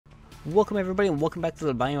Welcome everybody and welcome back to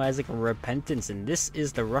the Tainted Isaac Repentance, and this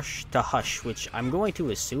is the Rush to Hush, which I'm going to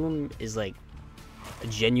assume is like a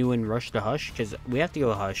genuine Rush to Hush, because we have to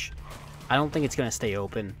go Hush. I don't think it's going to stay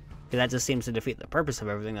open, because that just seems to defeat the purpose of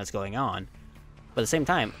everything that's going on. But at the same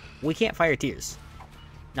time, we can't fire tears.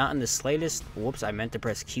 Not in the slightest. Whoops, I meant to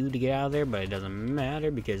press Q to get out of there, but it doesn't matter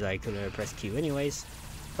because I could have pressed Q anyways.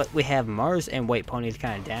 But we have Mars and White Pony to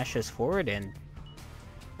kind of dash us forward, and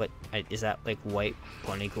what is that, like White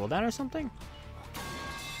Pony cooldown or something?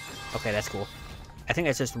 Okay, that's cool. I think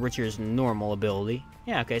that's just Richard's normal ability.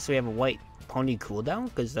 Yeah, okay, so we have a White Pony cooldown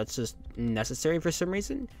because that's just necessary for some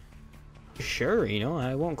reason. Sure, you know,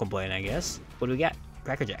 I won't complain, I guess. What do we got?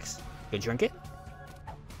 Cracker Jacks. Good Trinket?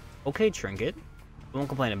 Okay, Trinket. I won't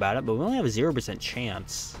complain about it, but we only have a 0%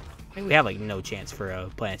 chance. I think we have like no chance for a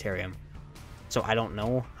planetarium. So I don't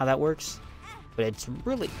know how that works. But it's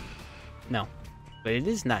really... No. But it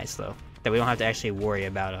is nice, though, that we don't have to actually worry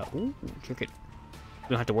about ooh, Trinket. We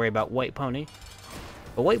don't have to worry about White Pony.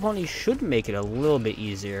 But White Pony should make it a little bit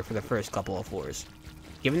easier for the first couple of floors.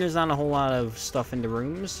 Given there's not a whole lot of stuff in the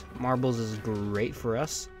rooms, marbles is great for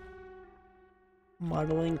us.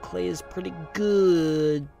 Modeling clay is pretty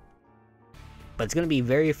good. But it's going to be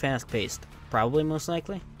very fast-paced. Probably, most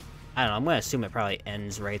likely. I don't know, I'm going to assume it probably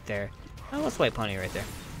ends right there. Oh, that's White Pony right there.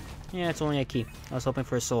 Yeah, it's only a key. I was hoping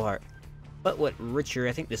for a soul heart. But what Richer,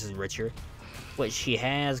 I think this is Richer, what she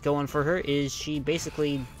has going for her is she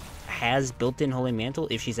basically has built-in Holy Mantle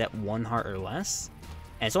if she's at 1 heart or less.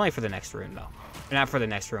 And it's only for the next room, though. Not for the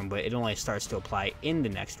next room, but it only starts to apply in the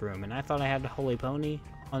next room. And I thought I had Holy Pony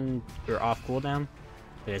on your off cooldown.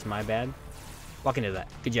 That is my bad. Walk into that.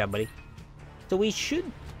 Good job, buddy. So we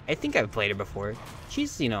should... I think I've played her before.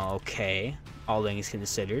 She's, you know, okay. All things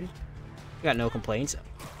considered. Got no complaints.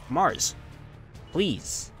 Mars.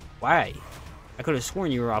 Please. Why? I could have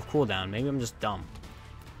sworn you were off cooldown. Maybe I'm just dumb.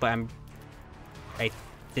 But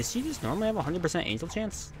does she just normally have a 100% angel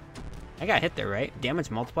chance? I got hit there, right?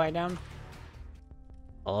 Damage multiplier down?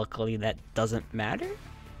 Luckily, that doesn't matter?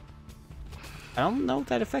 I don't know if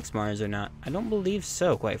that affects Mars or not. I don't believe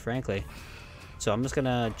so, quite frankly. So I'm just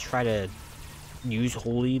gonna try to use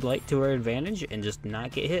Holy Light to our advantage and just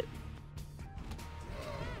not get hit.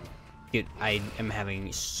 Dude, I am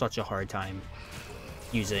having such a hard time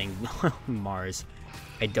using Mars.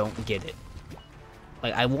 I don't get it.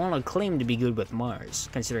 Like, I want to claim to be good with Mars,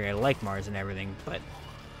 considering I like Mars and everything, but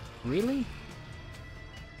really?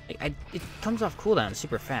 Like, it comes off cooldown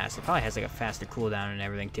super fast. It probably has like a faster cooldown and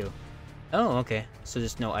everything too. Oh, okay. So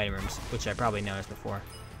just no item rooms, which I probably noticed before.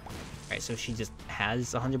 Alright, so she just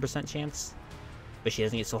has 100% chance, but she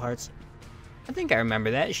doesn't get soul hearts. I think I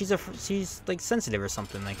remember that. She's like sensitive or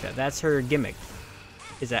something like that. That's her gimmick.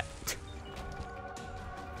 Is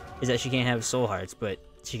that she can't have soul hearts, but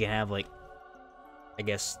she can have, like, I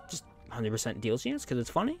guess, just 100% deal chance, because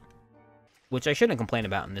it's funny? Which I shouldn't complain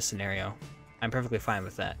about in this scenario. I'm perfectly fine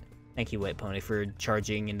with that. Thank you, White Pony, for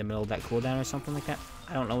charging in the middle of that cooldown or something like that.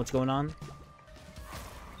 I don't know what's going on.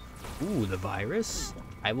 Ooh, the virus.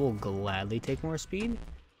 I will gladly take more speed.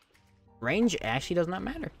 Range actually does not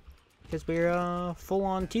matter, because we're,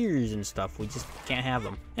 full-on tiers and stuff. We just can't have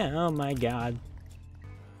them. Oh my god.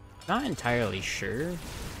 Not entirely sure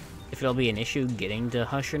if it'll be an issue getting to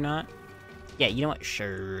Hush or not. Yeah, you know what?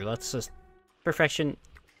 Sure, let's just... Perfection.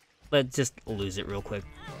 Let's just lose it real quick.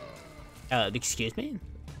 Excuse me?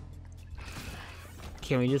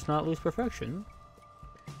 Can we just not lose Perfection?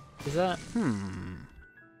 Is that...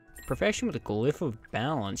 Perfection with a Glyph of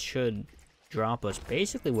Balance should drop us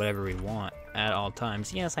basically whatever we want at all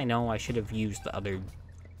times. Yes, I know, I should have used the other...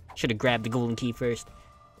 Should have grabbed the golden key first.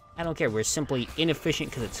 I don't care, we're simply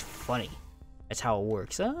inefficient because it's funny. That's how it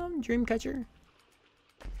works. Dreamcatcher?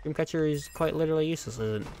 Dreamcatcher is quite literally useless,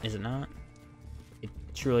 is it not? It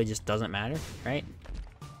truly just doesn't matter, right?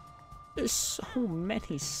 There's so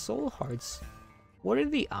many soul hearts. What are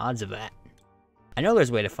the odds of that? I know there's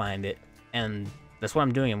a way to find it, and that's what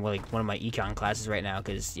I'm doing in like one of my econ classes right now,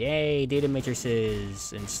 because yay, data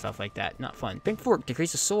matrices and stuff like that. Not fun. Pink Fork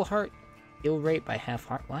decreases soul heart heal rate by half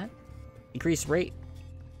heart. What? Decrease rate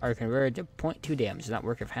are converted to 0.2 damage. Does not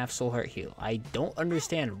work if half soul heart heal. I don't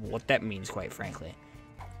understand what that means, quite frankly.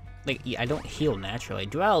 Like, yeah, I don't heal naturally.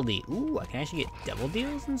 Duality. Ooh, I can actually get devil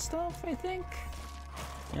deals and stuff, I think.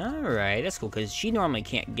 Alright, that's cool, because she normally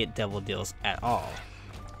can't get devil deals at all.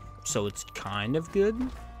 So it's kind of good.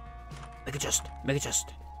 Make it just. Make it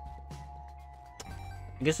just.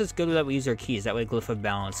 I guess it's good that we use our keys. That way Glyph of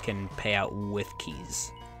Balance can pay out with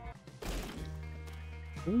keys.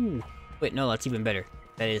 Ooh. Wait, no, that's even better.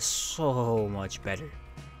 That is so much better.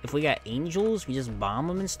 If we got angels, we just bomb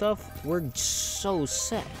them and stuff, we're so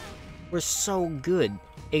set. We're so good.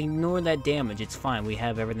 Ignore that damage. It's fine. We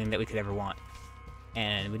have everything that we could ever want.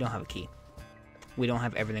 And we don't have a key. We don't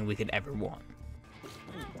have everything we could ever want.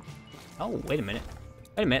 Oh, wait a minute.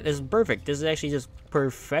 Wait a minute. This is perfect. This is actually just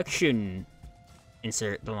perfection.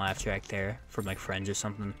 Insert the laugh track there from like Friends or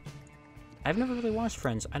something. I've never really watched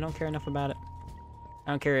Friends. I don't care enough about it.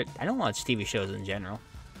 I don't care. I don't watch TV shows in general.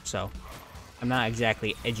 So, I'm not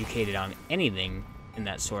exactly educated on anything in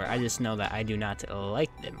that sort. I just know that I do not like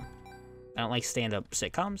them. I don't like stand-up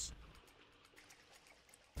sitcoms.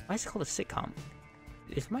 Why is it called a sitcom?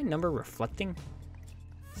 Is my number reflecting?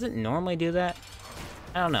 Does it normally do that?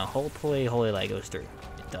 I don't know. Hopefully Holy Light goes through.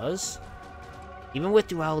 It does? Even with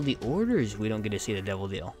duality orders, we don't get to see the devil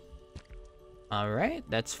deal. Alright,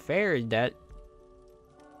 that's fair.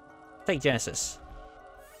 Take Genesis.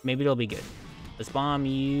 Maybe it'll be good. Let's bomb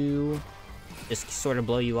you. Just sort of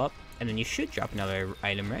blow you up. And then you should drop another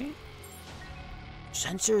item, right?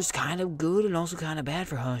 Sensor is kind of good and also kind of bad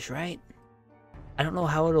for Hush, right? I don't know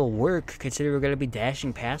how it'll work, considering we're going to be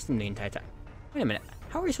dashing past them the entire time. Wait a minute.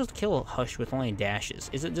 How are we supposed to kill Hush with only dashes?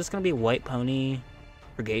 Is it just going to be White Pony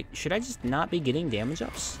Brigade? Should I just not be getting damage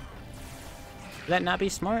ups? Would that not be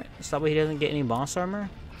smart? So that way he doesn't get any boss armor?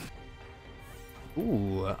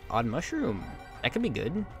 Ooh, Odd Mushroom. That could be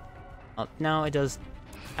good. No, it does.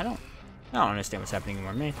 I don't understand what's happening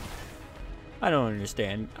anymore, man. I don't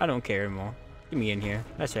understand. I don't care anymore. Get me in here.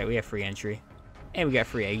 That's right, we have free entry. And we got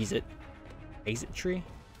free exit. Exit tree?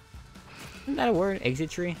 Isn't that a word? Exit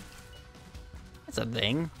tree? That's a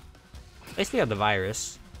thing. At least we have the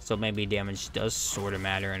virus, so maybe damage does sort of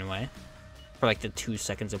matter in a way. For like the 2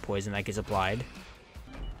 seconds of poison that gets applied.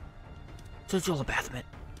 So Jolabathmet.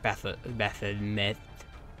 Bathmet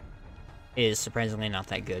is surprisingly not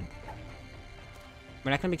that good.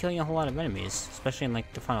 We're not going to be killing a whole lot of enemies, especially in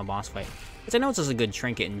like the final boss fight. Because I know it's just a good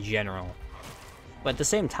trinket in general. But at the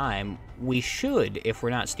same time, we should, if we're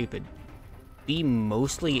not stupid, be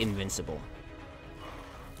mostly invincible.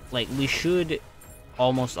 Like, we should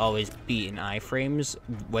almost always be in iframes,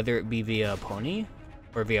 whether it be via Pony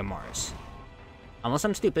or via Mars. Unless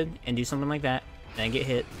I'm stupid and do something like that, and I get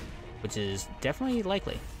hit, which is definitely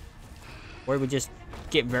likely. Or we just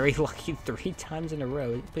get very lucky 3 times in a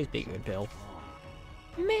row. Please be a good pill.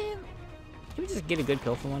 Man, can we just get a good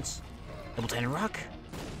pill for once? Double Tinted Rock?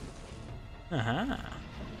 Uh-huh.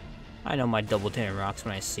 I know my Double Tinted Rocks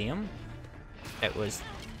when I see them. That was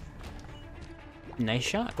a nice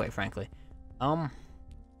shot, quite frankly.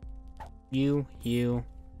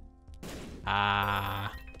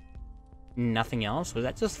 Nothing else? Was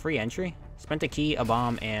that just free entry? Spent a key, a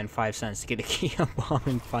bomb, and 5 cents to get a key, a bomb,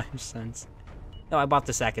 and 5 cents. No, I bought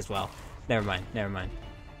the sack as well. Never mind, never mind.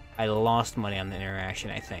 I lost money on the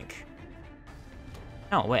interaction, I think.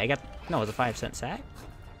 Oh, wait, no, it was a 5-cent sack?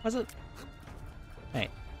 Was it? Hey,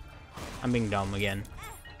 I'm being dumb again.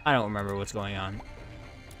 I don't remember what's going on.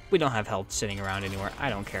 We don't have health sitting around anywhere. I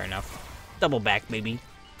don't care enough. Double back, baby.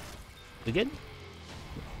 We good?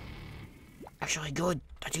 Actually good.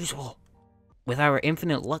 That's useful. With our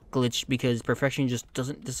infinite luck glitch, because perfection just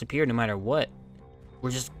doesn't disappear no matter what.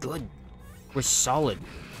 We're just good. We're solid.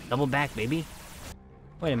 Double back, baby.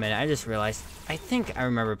 Wait a minute, I just realized. I think I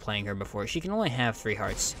remember playing her before. She can only have 3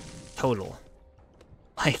 hearts. Total.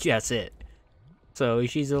 Like, that's it. So,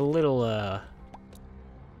 she's a little,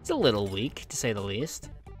 it's a little weak, to say the least.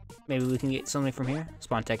 Maybe we can get something from here.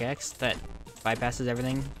 Spawn Tech X that bypasses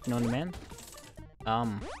everything known to man.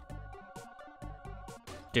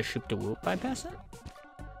 Does Shoop the Whoop bypass it?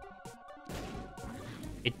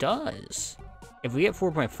 It does. If we get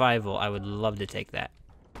 4.5 volt, I would love to take that.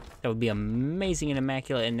 That would be amazing and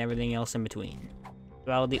immaculate and everything else in between.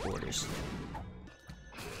 Follow the orders.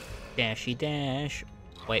 Dashy dash.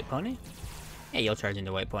 White Pony? Yeah, you'll charge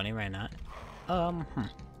into White Pony, why not?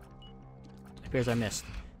 Appears I missed.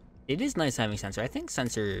 It is nice having Sensor. I think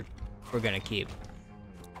Sensor we're gonna keep.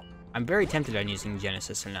 I'm very tempted on using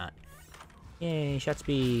Genesis or not. Yay, shot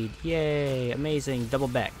speed. Yay, amazing. Double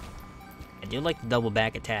back. I do like the double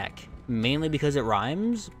back attack. Mainly because it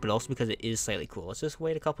rhymes, but also because it is slightly cool. Let's just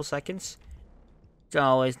wait a couple seconds. It's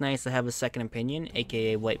always nice to have a second opinion,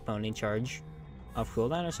 aka White Pony charge off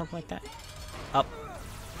cooldown or something like that. Up.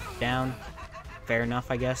 Down. Fair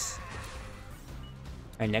enough, I guess.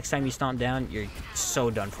 Alright, next time you stomp down, you're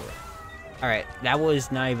so done for. Alright, that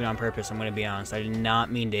was not even on purpose, I'm gonna be honest. I did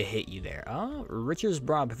not mean to hit you there. Oh, Richard's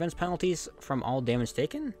Broad prevents penalties from all damage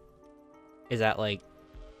taken? Is that like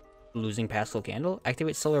losing Pascal Candle?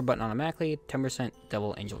 Activate solar button automatically, 10%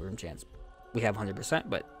 double angel room chance. We have 100%,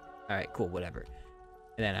 but alright, cool, whatever.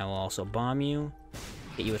 And then I will also bomb you,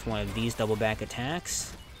 hit you with one of these double back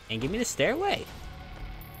attacks, and give me the stairway.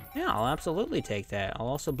 Yeah, I'll absolutely take that. I'll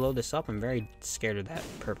also blow this up. I'm very scared of that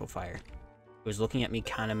purple fire. It was looking at me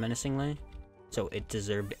kind of menacingly, so it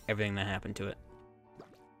deserved everything that happened to it.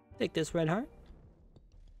 Take this red heart.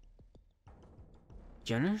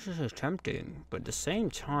 Genesis is tempting, but at the same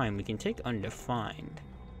time, we can take Undefined.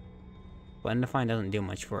 But Undefined doesn't do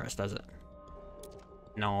much for us, does it?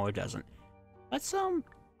 No, it doesn't. Let's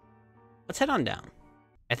head on down.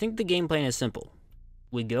 I think the game plan is simple.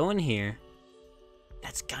 We go in here.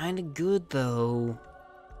 That's kind of good, though.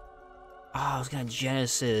 Oh, I was gonna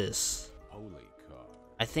Genesis. Holy card.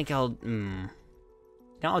 I think I'll, No,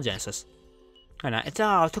 I'll Genesis. Why not? It's,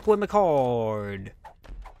 I took away my card.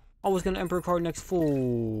 I was gonna Emperor card next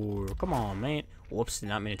floor. Come on, man. Whoops, did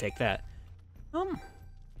not mean to take that.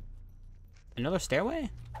 Another stairway?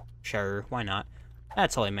 Sure, why not?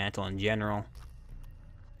 That's Holy Mantle in general.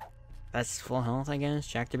 That's full health, I guess.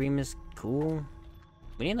 Tractor Beam is cool.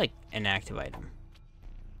 We need, like, an active item.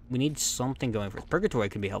 We need something going for us. Purgatory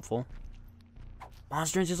could be helpful.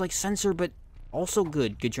 Monsters is like Sensor, but also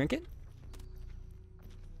good. Good trinket?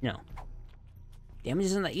 No. Damage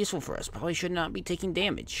isn't that useful for us. Probably should not be taking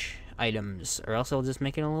damage items, or else it'll just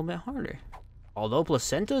make it a little bit harder. Although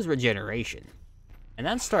Placenta's regeneration. And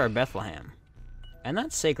that's Star of Bethlehem. And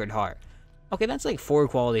that's Sacred Heart. Okay, that's like 4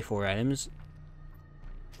 quality 4 items.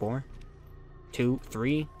 4? 2?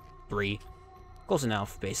 3? 3. Close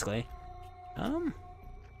enough, basically.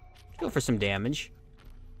 Go for some damage.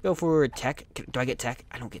 Go for tech. Do I get tech?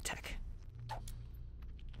 I don't get tech.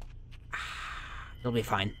 It'll be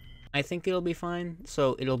fine. I think it'll be fine,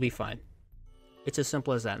 so it'll be fine. It's as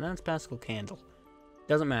simple as that. And that's Pascal Candle.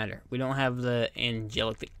 Doesn't matter. We don't have the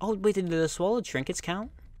angelic thing. Oh, wait, did the swallowed trinkets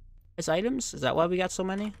count as items? Is that why we got so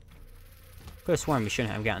many? Could have sworn we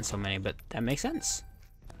shouldn't have gotten so many, but that makes sense.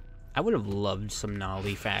 I would have loved some Gnawed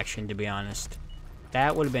Leaf action, to be honest.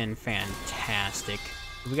 That would have been fantastic.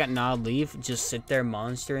 If we got Gnawed Leaf, just sit there,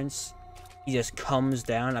 monstrance. He just comes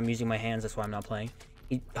down. I'm using my hands, that's why I'm not playing.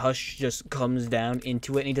 Hush just comes down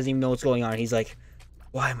into it, and he doesn't even know what's going on. He's like,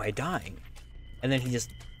 why am I dying? And then he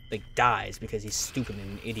just, like, dies because he's stupid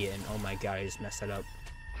and an idiot, and oh my god, I just messed that up.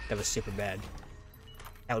 That was super bad.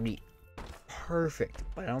 That would be perfect,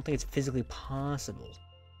 but I don't think it's physically possible.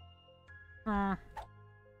 I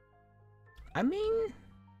mean,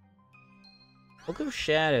 Book of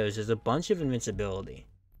Shadows is a bunch of invincibility.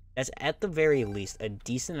 That's at the very least a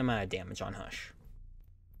decent amount of damage on Hush.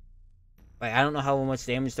 Like, I don't know how much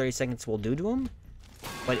damage 30 seconds will do to him,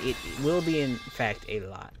 but it will be, in fact, a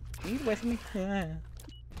lot. Can you get away from me?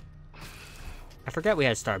 I forgot we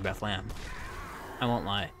had Star of Bethlehem. I won't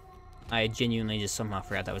lie. I genuinely just somehow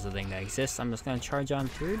forgot that was a thing that exists. I'm just going to charge on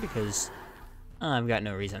through because I've got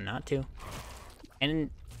no reason not to. And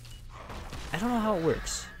I don't know how it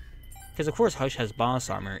works. Because, of course, Hush has boss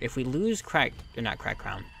armor. If we lose not Crack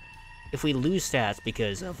Crown. If we lose stats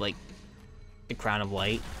because of, like, the Crown of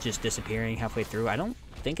Light just disappearing halfway through, I don't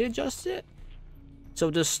think it adjusts it.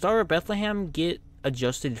 So does Star of Bethlehem get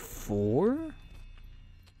adjusted for?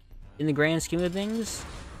 In the grand scheme of things?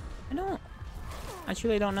 I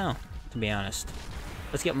truly don't know, to be honest.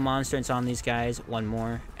 Let's get monstrance on these guys. One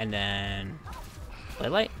more, and then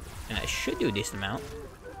Light. And I should do a decent amount.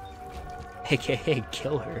 AKA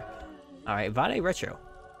kill her. Alright, Vade Retro.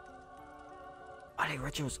 Vade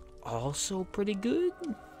Retro's also pretty good.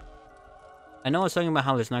 I know I was talking about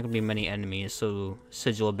how there's not going to be many enemies, so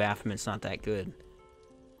Sigil of Baphomet's not that good.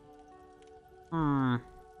 But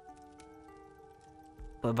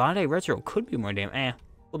Vade Retro could be more damn.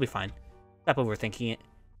 We'll be fine. Stop overthinking it.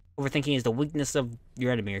 Overthinking is the weakness of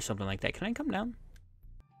your enemy or something like that. Can I come down?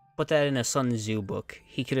 Put that in a Sun Tzu book.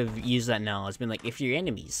 He could have used that knowledge. Been like, if your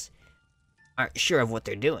enemies aren't sure of what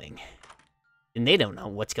they're doing, then they don't know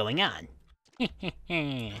what's going on.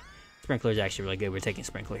 Sprinkler's actually really good. We're taking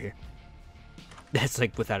Sprinkler here. That's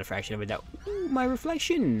like without a fraction of a doubt. Ooh, my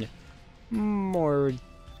reflection. More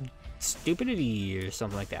stupidity or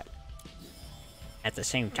something like that. At the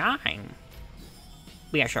same time,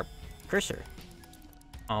 we got Sharp Cursor.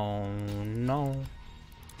 Oh no.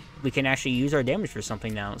 We can actually use our damage for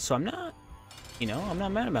something now, so I'm not, I'm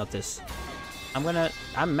not mad about this.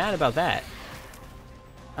 I'm mad about that.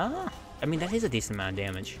 I mean, that is a decent amount of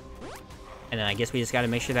damage. And then I guess we just gotta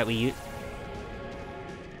make sure that we use...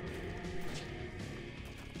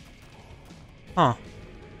 Huh.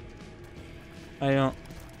 I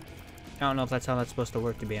don't know if that's how that's supposed to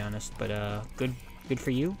work, to be honest, but good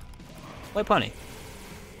for you. White Pony.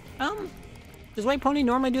 Does White Pony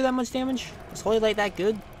normally do that much damage? Is Holy Light that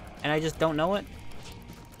good? And I just don't know it?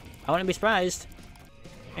 I wouldn't be surprised.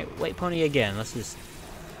 Hey, White Pony again, let's just...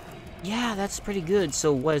 Yeah, that's pretty good,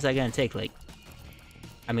 so what is that gonna take, like...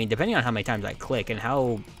 I mean, depending on how many times I click and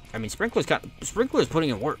how I mean, Sprinkler's putting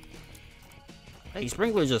in work. Like,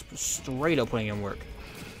 Sprinkler's just straight up putting in work.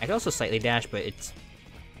 I can also slightly dash, but it's...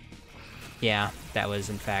 Yeah, that was,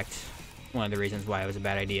 in fact, one of the reasons why it was a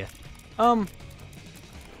bad idea.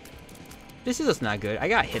 This is just not good. I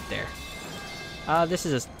got hit there. This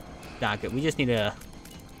is just not good. We just need to...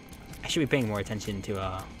 I should be paying more attention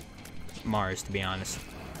to, Mars, to be honest.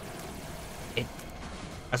 I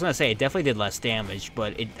was gonna say, it definitely did less damage,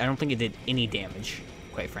 but I don't think it did any damage,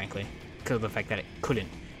 quite frankly, because of the fact that it couldn't.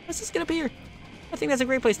 Let's just get up here. I think that's a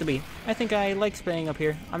great place to be. I think I like staying up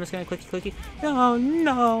here. I'm just gonna clicky. Oh,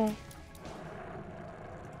 no!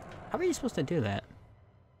 How are you supposed to do that?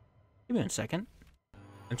 Give me a second.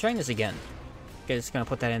 I'm trying this again. Okay, just gonna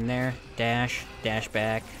put that in there. Dash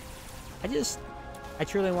back. I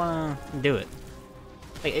truly wanna do it.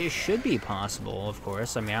 Like, it should be possible, of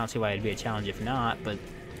course. I mean, I don't see why it'd be a challenge if not, but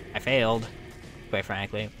I failed, quite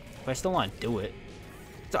frankly. But I still want to do it.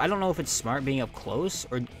 So I don't know if it's smart being up close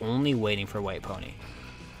or only waiting for White Pony.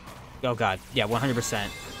 Oh god, yeah, 100%.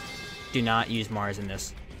 Do not use Mars in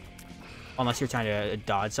this. Unless you're trying to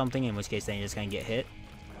dodge something, in which case then you're just gonna get hit.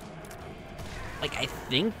 Like, I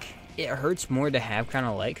think it hurts more to have Crown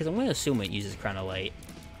of Light, because I'm gonna assume it uses Crown of Light,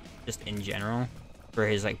 just in general, for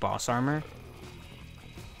his, like, boss armor.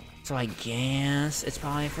 So I guess it's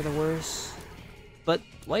probably for the worse. But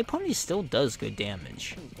White Pony still does good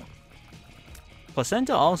damage.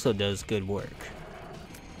 Placenta also does good work.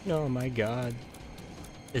 Oh my god.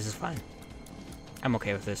 This is fine. I'm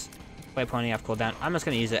okay with this. White Pony off cooldown. I'm just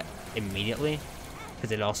going to use it immediately.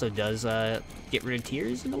 Because it also does get rid of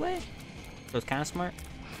tears in a way. So it's kind of smart.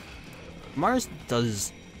 Mars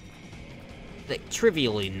does, like,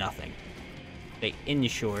 trivially nothing. Like, in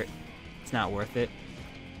short, it's not worth it.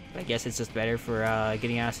 But I guess it's just better for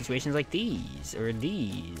getting out of situations like these,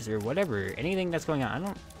 or whatever. Anything that's going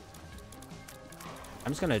on.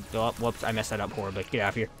 I'm just gonna go up. Whoops, I messed that up horribly. Get out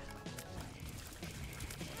of here.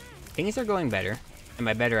 Things are going better. And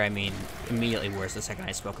by better, I mean immediately worse the second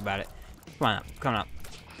I spoke about it. Come on up. Come on up.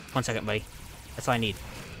 1 second, buddy. That's all I need.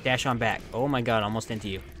 Dash on back. Oh my god, almost into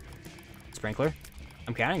you. Sprinkler,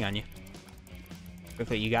 I'm counting on you.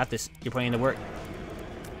 Sprinkler, you got this. You're putting in the work.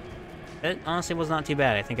 That honestly was not too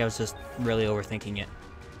bad. I think I was just really overthinking it.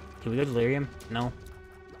 Can we go Delirium? No.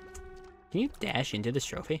 Can you dash into this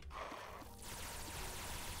trophy?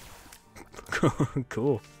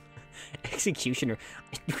 Cool. Executioner.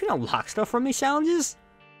 You can unlock stuff from these challenges?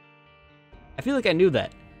 I feel like I knew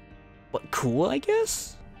that. But cool, I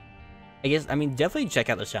guess? I mean, definitely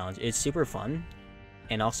check out the challenge. It's super fun.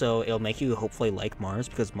 And also, it'll make you hopefully like Mars,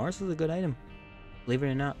 because Mars is a good item. Believe it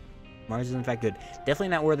or not. Mars is in fact good. Definitely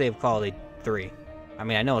not worthy of quality 3. I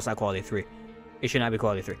mean, I know it's not quality 3. It should not be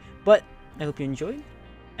quality 3. But I hope you enjoyed,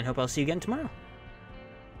 and hope I'll see you again tomorrow.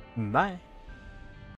 Bye.